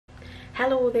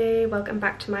Hello there, welcome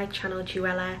back to my channel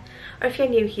Juella, or if you're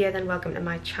new here then welcome to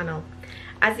my channel.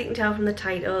 As you can tell from the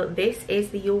title, this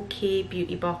is the OK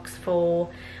beauty box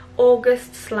for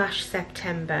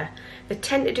August/September. They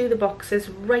tend to do the boxes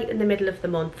right in the middle of the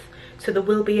month, so there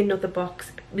will be another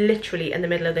box literally in the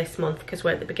middle of this month because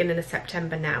we're at the beginning of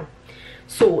September now.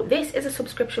 So this is a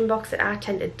subscription box that I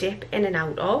tend to dip in and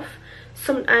out of.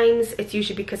 Sometimes it's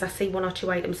usually because I see one or two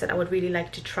items that I would really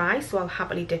like to try, so I'll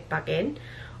happily dip back in.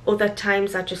 Other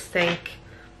times I just think,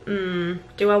 do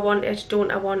I want it, don't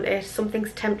I want it,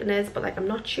 something's tempting us but like I'm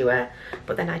not sure,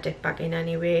 but then I dip back in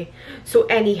anyway. So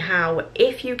anyhow,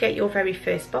 if you get your very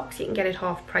first box you can get it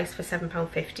half price for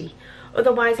 £7.50,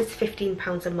 otherwise it's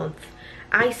 £15 a month.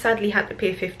 I sadly had to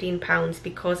pay £15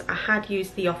 because I had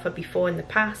used the offer before in the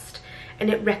past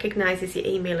and it recognises your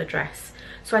email address.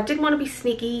 So I didn't want to be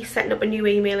sneaky setting up a new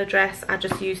email address, I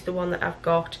just used the one that I've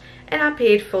got and I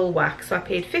paid full whack. So I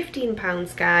paid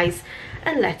 £15 guys,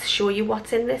 and let's show you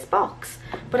what's in this box.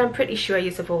 But I'm pretty sure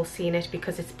you have all seen it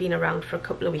because it's been around for a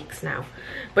couple of weeks now.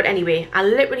 But anyway, I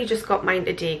literally just got mine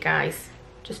today guys,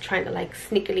 just trying to like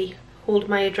sneakily hold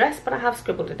my address, but I have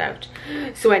scribbled it out.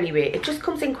 So anyway, it just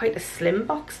comes in quite a slim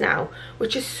box now,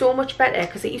 which is so much better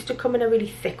because it used to come in a really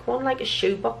thick one, like a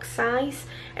shoebox size,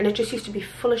 and it just used to be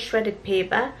full of shredded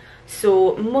paper.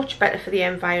 So much better for the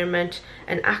environment,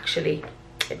 and actually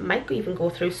it might even go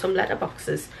through some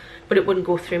letterboxes, but it wouldn't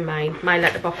go through mine. My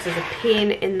letterbox is a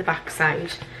pain in the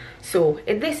backside. So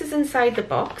this is inside the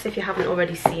box if you haven't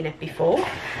already seen it before.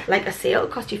 Like I say, it'll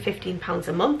cost you £15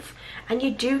 a month, and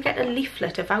you do get a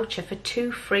leaflet, a voucher for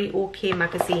 2 free OK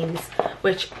magazines,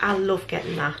 which I love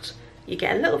getting that. You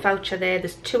get a little voucher there,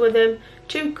 there's 2 of them,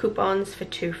 2 coupons for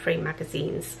 2 free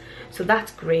magazines. So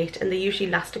that's great, and they usually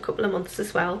last a couple of months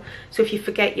as well. So if you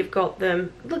forget you've got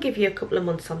them, they'll give you a couple of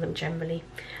months on them generally.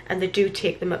 And they do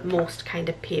take them at most kind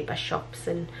of paper shops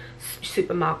and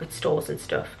supermarket stores and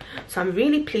stuff. So I'm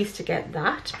really pleased to get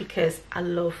that because I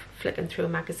love flicking through a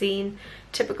magazine.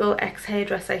 Typical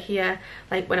ex-hairdresser here,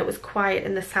 like when it was quiet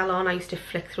in the salon I used to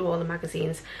flick through all the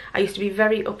magazines. I used to be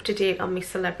very up to date on my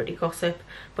celebrity gossip,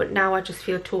 but now I just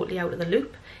feel totally out of the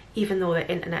loop, even though the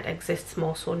internet exists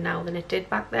more so now than it did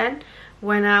back then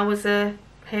when I was a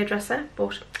hairdresser.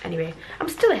 But anyway, I'm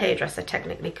still a hairdresser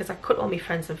technically because I cut all my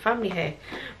friends and family hair,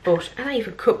 and I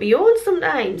even cut my own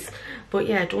sometimes. But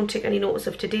yeah, don't take any notice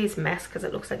of today's mess because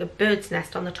it looks like a bird's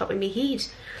nest on the top of me head.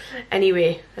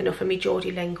 Anyway, enough of me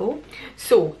Geordie lingo.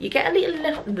 So you get a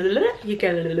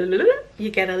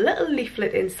little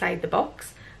leaflet inside the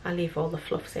box. I'll leave all the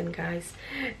fluffs in guys,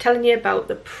 telling you about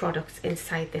the products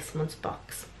inside this month's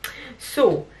box.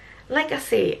 So like I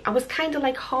say, I was kind of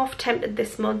like half tempted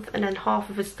this month, and then half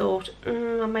of us thought,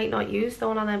 I might not use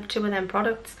one of them, 2 of them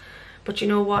products. But you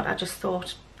know what, I just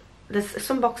thought, there's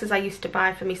some boxes I used to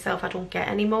buy for myself I don't get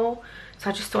anymore, so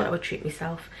I just thought I would treat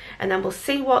myself. And then we'll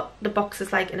see what the box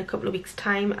is like in a couple of weeks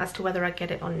time as to whether I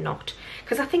get it or not,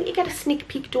 because I think you get a sneak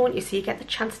peek, don't you, so you get the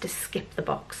chance to skip the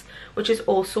box, which is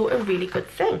also a really good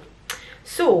thing.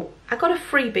 So I got a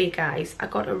freebie guys, I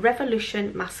got a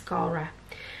Revolution mascara.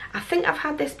 I think I've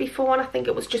had this before and I think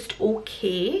it was just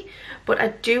okay, but I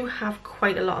do have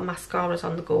quite a lot of mascaras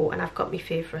on the go and I've got my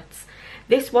favourites.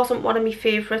 This wasn't one of my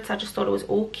favourites, I just thought it was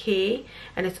okay,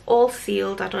 and it's all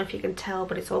sealed. I don't know if you can tell,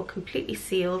 but it's all completely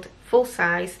sealed, full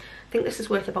size. I think this is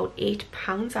worth about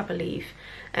 £8 I believe,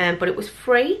 but it was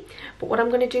free. But what I'm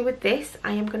going to do with this,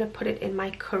 I am going to put it in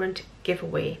my current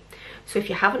giveaway. So if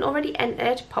you haven't already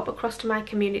entered, pop across to my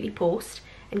community post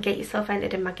and get yourself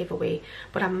entered in my giveaway.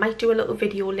 But I might do a little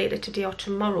video later today or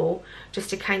tomorrow just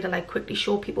to kind of like quickly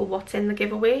show people what's in the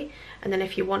giveaway, and then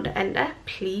if you want to enter,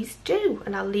 please do,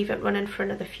 and I'll leave it running for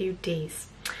another few days.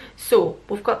 So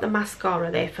we've got the mascara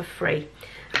there for free.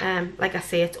 Like I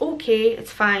say, it's okay,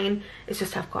 it's fine, it's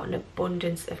just I've got an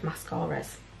abundance of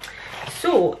mascaras.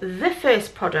 So the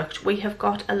first product, we have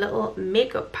got a little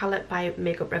makeup palette by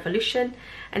Makeup Revolution,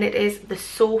 and it is the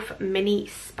Soph Mini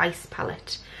Spice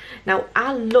palette. Now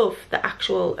I love the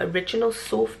actual original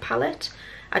Soph palette.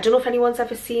 I don't know if anyone's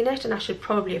ever seen it, and I should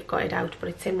probably have got it out, but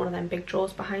it's in one of them big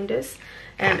drawers behind us.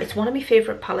 It's one of my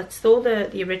favourite palettes though,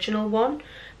 the original one,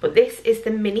 but this is the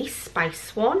Mini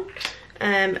Spice one.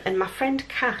 And my friend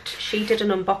Kat, she did an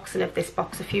unboxing of this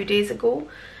box a few days ago,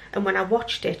 and when I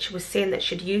watched it she was saying that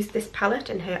she'd used this palette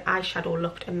and her eyeshadow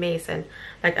looked amazing.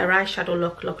 Like her eyeshadow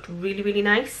looked really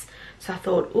nice, so I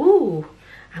thought, ooh,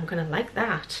 I'm gonna like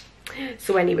that.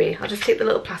 So anyway, I'll just take the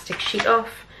little plastic sheet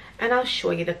off and I'll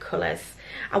show you the colours.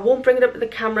 I won't bring it up to the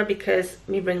camera because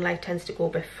my ring light tends to go a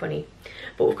bit funny,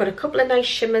 but we've got a couple of nice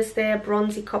shimmers there,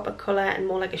 bronzy copper colour and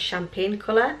more like a champagne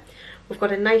colour. We've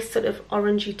got a nice sort of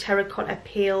orangey terracotta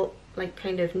pale, like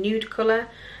kind of nude colour,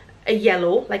 a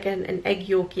yellow, like an egg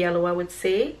yolk yellow, I would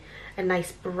say. A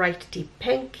nice bright deep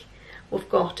pink. We've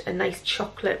got a nice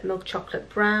chocolate, milk chocolate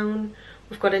brown.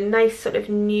 We've got a nice sort of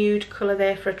nude colour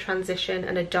there for a transition,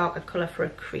 and a darker colour for a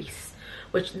crease,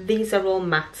 which these are all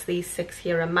mattes. These 6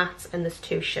 here are mattes, and there's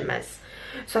 2 shimmers.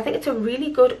 So I think it's a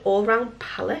really good all-round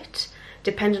palette.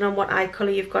 Depending on what eye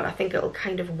colour you've got, I think it'll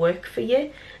kind of work for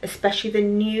you, especially the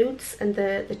nudes and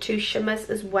the 2 shimmers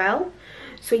as well.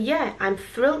 So yeah, I'm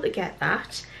thrilled to get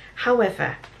that.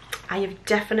 However, I have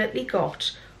definitely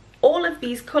got all of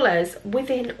these colours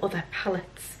within other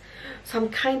palettes. So I'm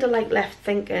kind of like left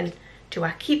thinking, do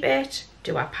I keep it?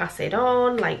 Do I pass it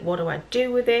on? Like, what do I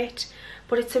do with it?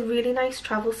 But it's a really nice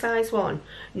travel size one.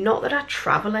 Not that I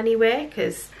travel anywhere,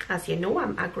 because as you know,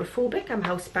 I'm agoraphobic, I'm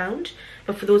housebound.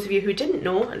 But for those of you who didn't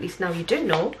know, at least now you do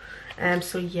know.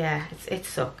 So yeah, it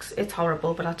sucks. It's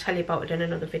horrible, but I'll tell you about it in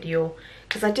another video,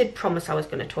 because I did promise I was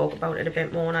going to talk about it a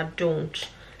bit more, and I don't.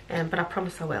 But I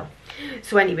promise I will.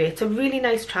 So anyway, it's a really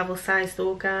nice travel size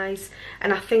though, guys.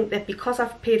 And I think that because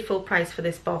I've paid full price for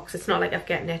this box, it's not like I'm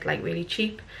getting it like really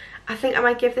cheap. I think I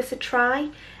might give this a try.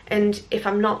 And if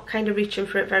I'm not kind of reaching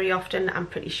for it very often, I'm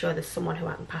pretty sure there's someone who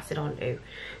I can pass it on to.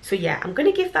 So yeah, I'm going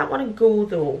to give that one a go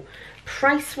though.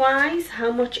 Price wise,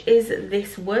 how much is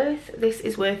this worth? This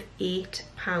is worth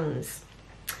 £8.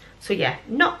 So yeah,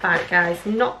 not bad, guys,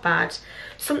 not bad.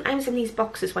 Sometimes in these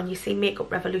boxes when you see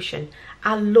Makeup Revolution,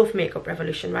 I love Makeup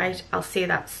Revolution, right? I'll say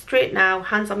that straight now,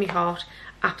 hands on my heart,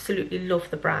 absolutely love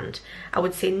the brand. I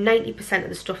would say 90% of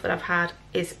the stuff that I've had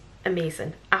is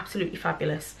amazing, absolutely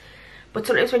fabulous. But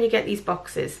sometimes when you get these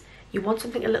boxes, you want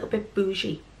something a little bit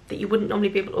bougie that you wouldn't normally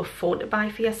be able to afford to buy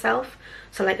for yourself.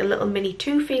 So like a little mini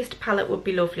Too Faced palette would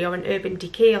be lovely, or an Urban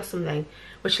Decay or something,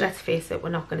 which let's face it, we're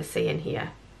not going to see in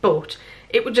here. But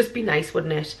it would just be nice,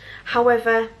 wouldn't it?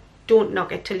 However, don't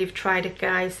knock it till you've tried it,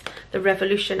 guys. The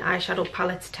Revolution eyeshadow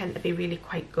palettes tend to be really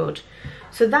quite good.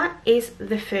 So that is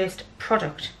the first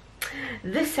product.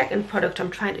 The second product,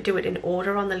 I'm trying to do it in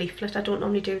order on the leaflet. I don't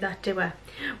normally do that, do I?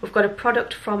 We've got a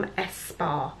product from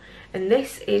Spa, and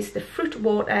this is the Fruit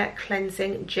Water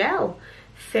Cleansing Gel,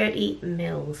 30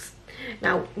 mils.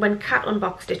 Now, when Kat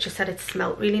unboxed it, she said it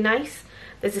smelled really nice.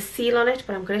 There's a seal on it,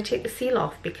 but I'm going to take the seal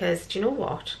off because, do you know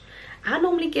what? I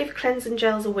normally give cleansing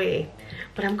gels away,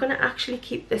 but I'm going to actually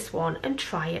keep this one and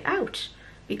try it out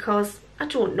because I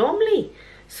don't normally.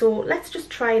 So let's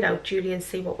just try it out, Julie, and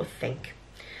see what we think.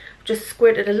 Just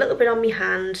squirted a little bit on my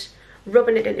hand,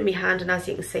 rubbing it into my hand, and as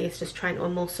you can see, it's just trying to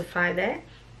emulsify there.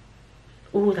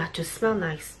 Oh, that does smell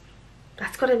nice.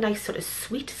 That's got a nice sort of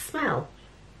sweet smell,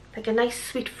 like a nice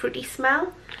sweet fruity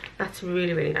smell. That's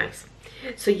really, really nice.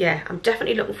 So yeah, I'm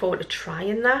definitely looking forward to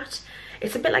trying that.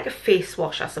 It's a bit like a face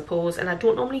wash, I suppose, and I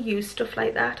don't normally use stuff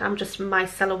like that. I'm just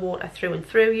micellar water through and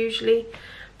through usually.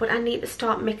 But I need to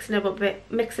start mixing it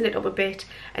up a bit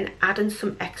and adding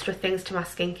some extra things to my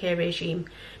skincare regime,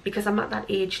 because I'm at that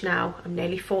age now. I'm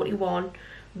nearly 41.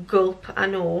 Gulp, I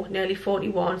know, nearly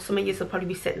 41. Some of you will probably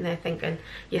be sitting there thinking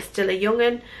you're still a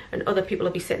young'un, and other people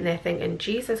will be sitting there thinking,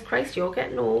 Jesus Christ, you're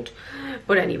getting old.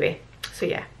 But anyway, so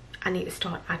yeah, I need to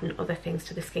start adding other things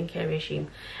to the skincare regime,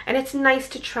 and it's nice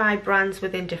to try brands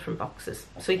within different boxes.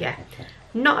 So yeah,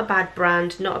 not a bad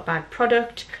brand, not a bad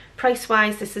product. Price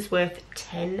wise, this is worth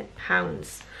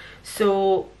 £10.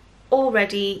 So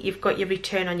already you've got your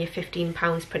return on your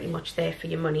 £15 pretty much there for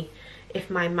your money. If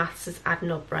my maths is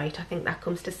adding up right, I think that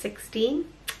comes to 16.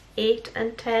 8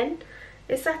 and 10,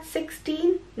 is that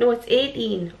 16? No, it's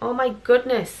 18. Oh my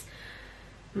goodness,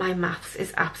 my maths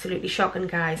is absolutely shocking,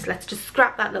 guys. Let's just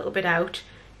scrap that little bit out.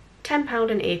 £10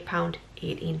 and £8,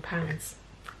 £18.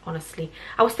 Honestly,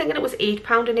 I was thinking it was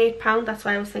 £8 and £8, that's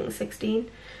why I was thinking 16.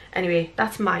 Anyway,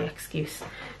 that's my excuse.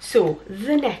 So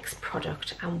the next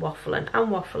product, I'm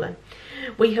waffling.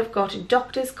 We have got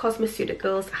Doctor's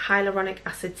Cosmeceuticals Hyaluronic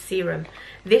Acid Serum.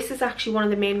 This is actually one of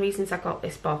the main reasons I got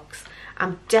this box.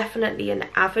 I'm definitely an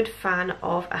avid fan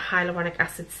of a hyaluronic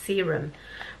acid serum.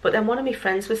 But then one of my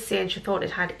friends was saying she thought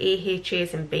it had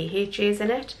AHAs and BHAs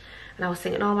in it. And I was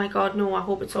thinking, oh my god, no, I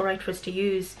hope it's alright for us to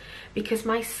use, because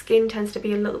my skin tends to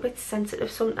be a little bit sensitive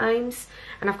sometimes,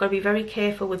 and I've got to be very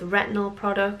careful with retinol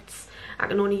products. I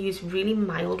can only use really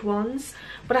mild ones,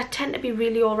 but I tend to be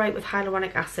really alright with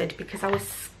hyaluronic acid because our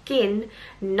skin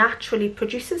naturally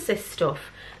produces this stuff.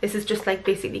 This is just like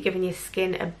basically giving your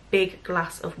skin a big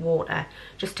glass of water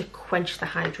just to quench the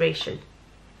hydration.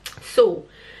 So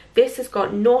this has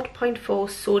got 0.4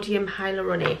 sodium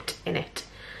hyaluronate in it.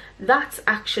 That's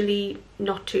actually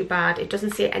not too bad. It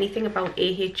doesn't say anything about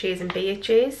AHAs and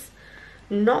BHAs.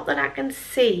 Not that I can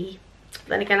see.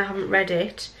 Then again, I haven't read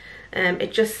it.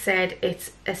 It just said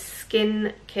it's a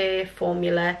skincare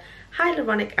formula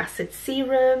Hyaluronic Acid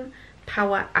Serum,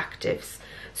 Power Actives.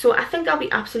 So I think I'll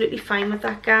be absolutely fine with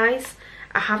that, guys.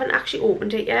 I haven't actually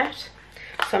opened it yet,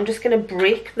 so I'm just going to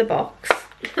break the box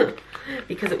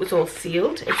because it was all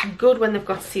sealed. It's good when they've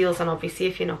got seals on, obviously,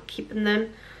 if you're not keeping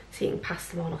them, so you can pass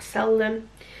them on or sell them.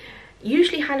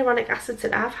 Usually hyaluronic acids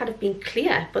that I've had have been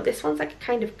clear, but this one's like a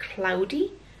kind of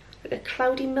cloudy, like a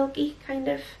cloudy milky kind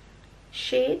of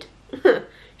shade.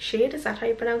 Shade, is that how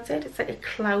you pronounce it? It's like a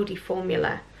cloudy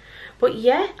formula. But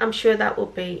yeah, I'm sure that will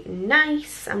be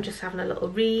nice. I'm just having a little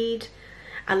read.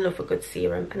 I love a good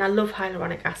serum and I love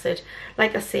hyaluronic acid.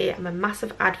 Like I say, I'm a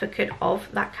massive advocate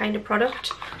of that kind of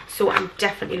product, so I'm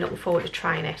definitely looking forward to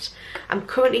trying it. I'm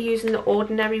currently using the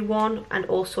Ordinary one and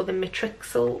also the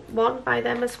Matrixyl one by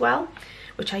them as well,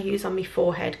 which I use on my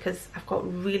forehead because I've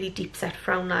got really deep set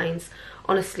frown lines.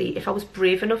 Honestly, if I was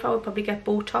brave enough, I would probably get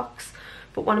Botox,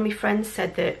 but one of my friends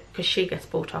said that, because she gets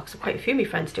Botox, so quite a few of my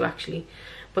friends do actually,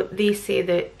 but they say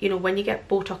that, you know, when you get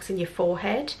Botox in your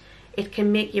forehead, it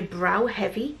can make your brow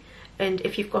heavy, and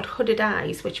if you've got hooded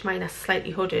eyes, which mine are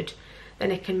slightly hooded,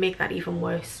 then it can make that even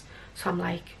worse. So I'm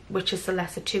like, which is the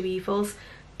lesser two evils?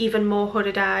 Even more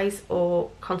hooded eyes or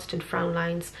constant frown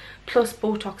lines? Plus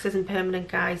Botox isn't permanent,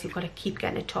 guys. You've got to keep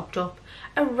getting it topped up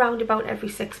around about every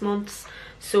 6 months.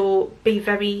 So be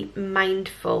very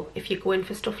mindful if you go in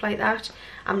for stuff like that.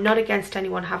 I'm not against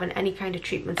anyone having any kind of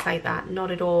treatments like that, not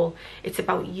at all. It's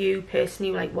about you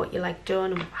personally, like what you like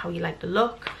done and how you like the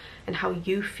look and how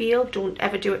you feel. Don't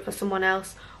ever do it for someone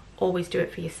else. Always do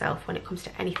it for yourself when it comes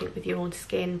to anything with your own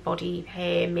skin, body,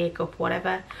 hair, makeup,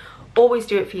 whatever. Always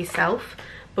do it for yourself.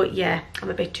 But yeah, I'm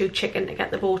a bit too chicken to get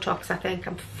the Botox, I think.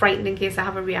 I'm frightened in case I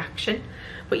have a reaction.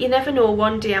 But you never know,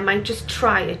 one day I might just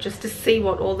try it just to see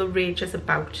what all the rage is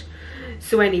about.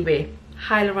 So anyway,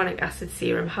 hyaluronic acid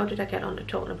serum. How did I get on to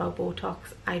talking about Botox?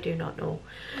 I do not know.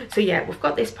 So yeah, we've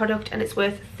got this product and it's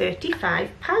worth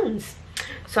 £35.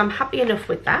 So I'm happy enough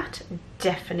with that,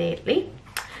 definitely.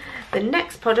 The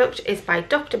next product is by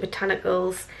Dr.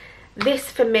 Botanicals.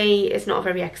 This for me is not a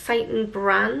very exciting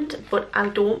brand, but I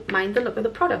don't mind the look of the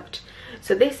product.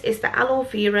 So this is the Aloe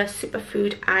Vera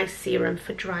Superfood Eye Serum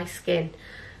for dry skin.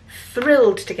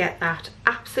 Thrilled to get that,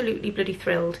 absolutely bloody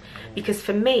thrilled, because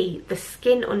for me the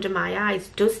skin under my eyes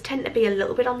does tend to be a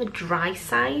little bit on the dry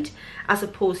side as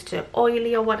opposed to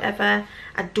oily or whatever.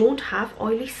 I don't have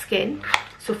oily skin,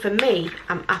 so for me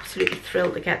I'm absolutely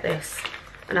thrilled to get this,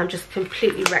 and I'm just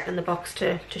completely wrecking the box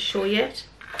to show you it.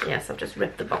 Yes, I've just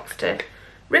ripped the box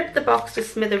to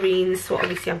smithereens, so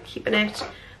obviously I'm keeping it,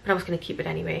 but I was going to keep it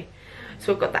anyway.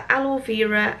 So we've got the Aloe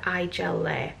Vera eye gel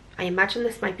there. I imagine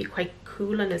this might be quite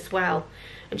cooling as well.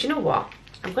 And you know what?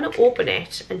 I'm going to open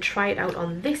it and try it out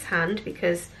on this hand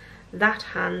because that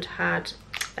hand had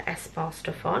the S-Bar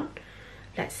stuff on.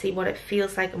 Let's see what it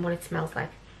feels like and what it smells like.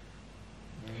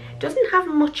 Doesn't have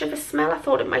much of a smell. I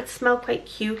thought it might smell quite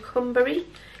cucumbery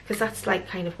because that's like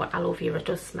kind of what aloe vera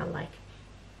does smell like.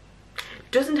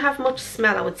 Doesn't have much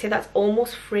smell. I would say that's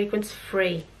almost fragrance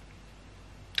free.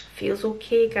 Feels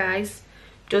okay, guys.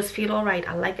 Does feel all right.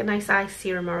 I like a nice eye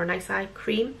serum or a nice eye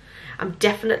cream. I'm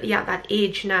definitely at that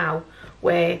age now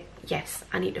where, yes,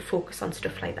 I need to focus on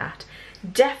stuff like that.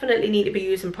 Definitely need to be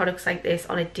using products like this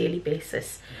on a daily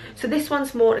basis. So this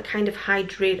one's more to kind of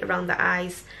hydrate around the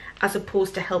eyes as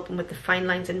opposed to helping with the fine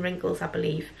lines and wrinkles, I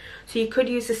believe. So you could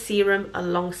use a serum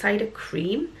alongside a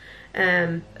cream,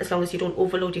 as long as you don't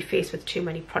overload your face with too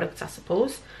many products, I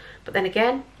suppose. But then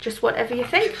again, just whatever you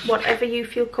think, whatever you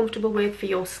feel comfortable with for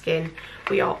your skin.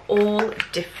 We are all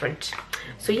different.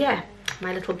 So yeah,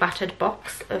 my little battered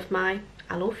box of my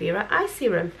aloe vera eye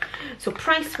serum. So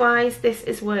price wise, this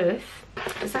is worth,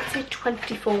 does that say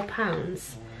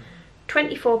 £24?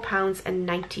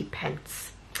 £24.90.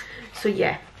 So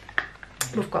yeah,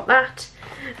 we've got that.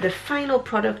 The final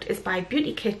product is by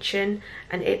Beauty Kitchen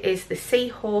and it is the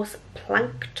Seahorse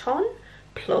Plankton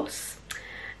Plus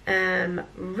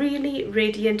Really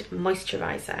Radiant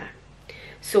Moisturizer.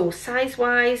 So size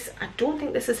wise, I don't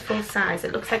think this is full size.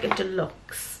 It looks like a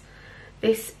deluxe.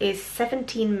 This is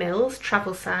 17 mils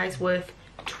travel size, worth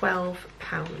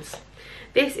 £12.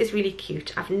 This is really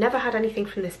cute. I've never had anything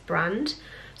from this brand,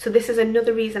 so this is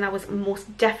another reason I was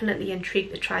most definitely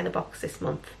intrigued to try the box this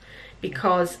month,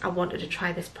 because I wanted to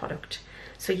try this product.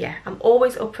 So yeah, I'm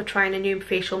always up for trying a new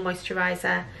facial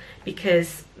moisturizer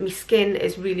because my skin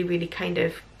is really kind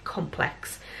of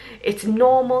complex. It's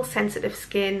normal sensitive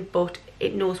skin, but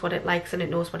it knows what it likes and it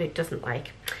knows what it doesn't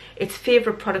like. Its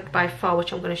favourite product by far,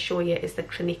 which I'm going to show you, is the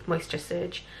Clinique Moisture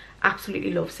Surge.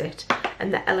 Absolutely loves it.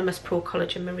 And the Elemis Pro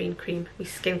Collagen Marine Cream. My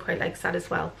skin quite likes that as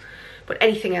well. But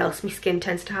anything else, my skin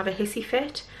tends to have a hissy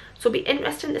fit. So it'll be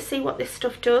interesting to see what this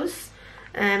stuff does.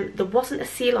 There wasn't a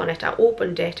seal on it. I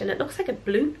opened it and it looks like a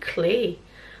blue clay.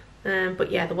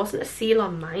 But yeah, there wasn't a seal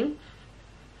on mine.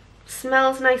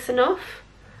 Smells nice enough.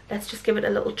 Let's just give it a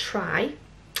little try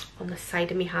on the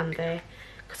side of my hand there,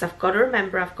 because I've got to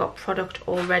remember I've got product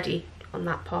already on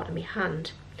that part of my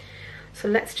hand. So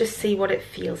let's just see what it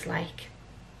feels like.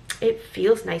 It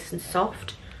feels nice and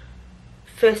soft.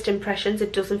 First impressions,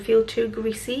 it doesn't feel too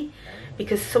greasy,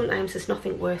 because sometimes there's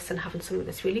nothing worse than having something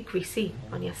that's really greasy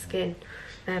on your skin.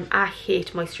 I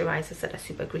hate moisturisers that are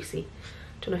super greasy.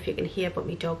 Don't know if you can hear, but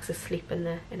my dog's asleep in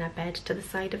her bed to the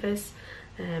side of us,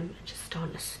 just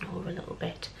starting to snore a little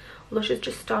bit, although she's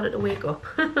just started to wake up.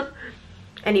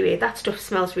 Anyway, that stuff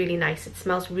smells really nice. It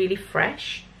smells really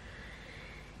fresh.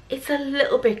 It's a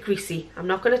little bit greasy, I'm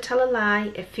not going to tell a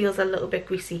lie. It feels a little bit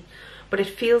greasy, but it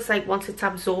feels like once it's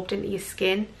absorbed into your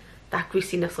skin, that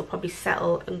greasiness will probably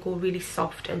settle and go really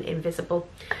soft and invisible.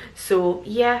 So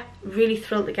yeah, really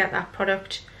thrilled to get that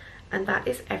product. And that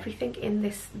is everything in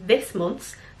this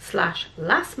month's /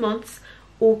 last month's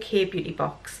OK Beauty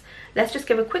box. Let's just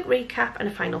give a quick recap and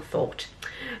a final thought.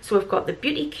 So we've got the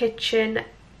Beauty Kitchen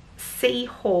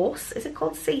Seahorse, is it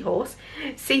called Seahorse?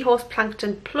 Seahorse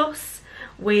Plankton Plus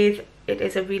with, it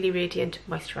is a really radiant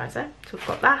moisturiser. So we've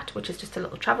got that, which is just a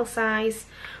little travel size.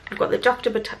 We've got the Dr.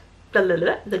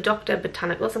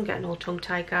 Botanicals, I'm getting all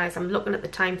tongue-tied, guys. I'm looking at the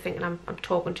time thinking I'm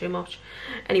talking too much.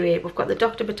 Anyway, we've got the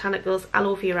Dr. Botanicals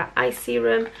Aloe Vera Eye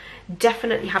Serum.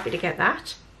 Definitely happy to get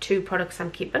that. 2 products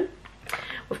I'm keeping.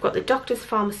 We've got the Doctor's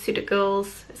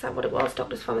Pharmaceuticals. Is that what it was?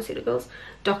 Doctor's Pharmaceuticals?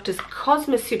 Doctor's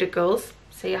Cosmeceuticals.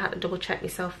 So I had to double check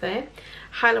myself there.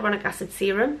 Hyaluronic acid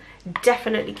serum.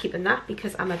 Definitely keeping that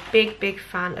because I'm a big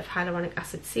fan of hyaluronic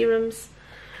acid serums.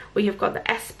 We have got the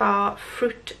S-Bar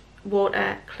Fruit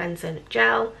Water Cleansing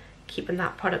Gel, keeping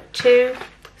that product too.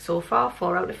 So far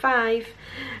 4 out of 5.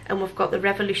 And we've got the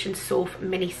Revolution Soap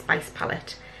Mini Spice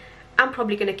Palette. I'm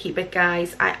probably going to keep it,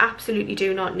 guys. I absolutely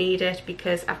do not need it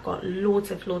because I've got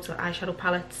loads of eyeshadow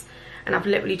palettes, and I've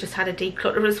literally just had a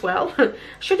declutter as well.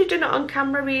 Should have done it on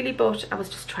camera really, but I was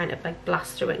just trying to like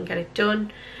blast through it and get it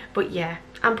done. But yeah,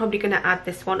 I'm probably going to add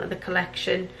this one to the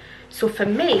collection. So for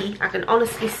me, I can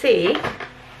honestly say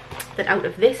that out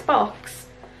of this box,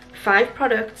 5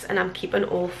 products, and I'm keeping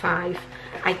all 5.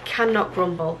 I cannot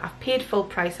grumble. I've paid full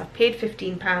price. I've paid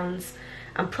 £15.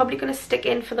 I'm probably going to stick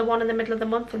in for the one in the middle of the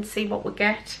month and see what we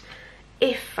get.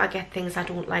 If I get things I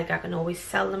don't like, I can always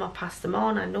sell them or pass them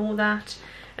on. I know that.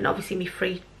 And obviously me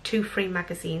 2 free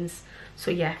magazines.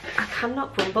 So yeah, I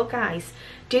cannot grumble, guys.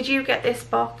 Did you get this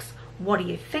box? What do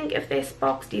you think of this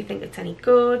box? Do you think it's any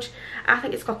good? I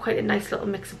think it's got quite a nice little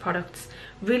mix of products.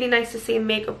 Really nice to see a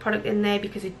makeup product in there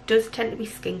because it does tend to be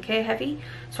skincare heavy.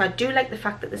 So I do like the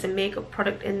fact that there's a makeup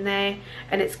product in there,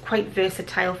 and it's quite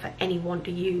versatile for anyone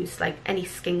to use, like any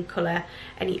skin colour,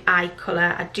 any eye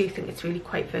colour. I do think it's really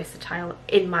quite versatile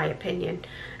in my opinion,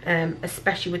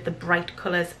 especially with the bright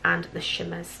colours and the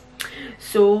shimmers.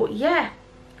 So yeah,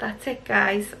 that's it,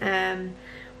 guys.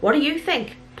 What do you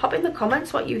think? Pop in the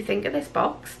comments what you think of this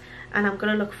box, and I'm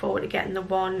going to look forward to getting the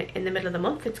one in the middle of the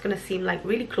month. It's going to seem like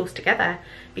really close together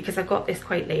because I got this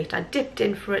quite late. I dipped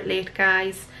in for it late,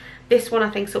 guys. This one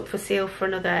I think is up for sale for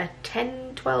another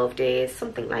 10-12 days,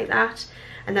 something like that,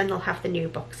 and then they'll have the new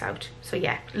box out. So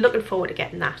yeah, looking forward to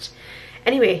getting that.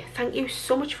 Anyway, thank you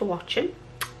so much for watching,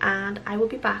 and I will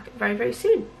be back very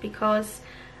soon because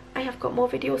I have got more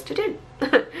videos to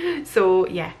do. So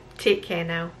yeah, take care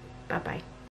now. Bye bye.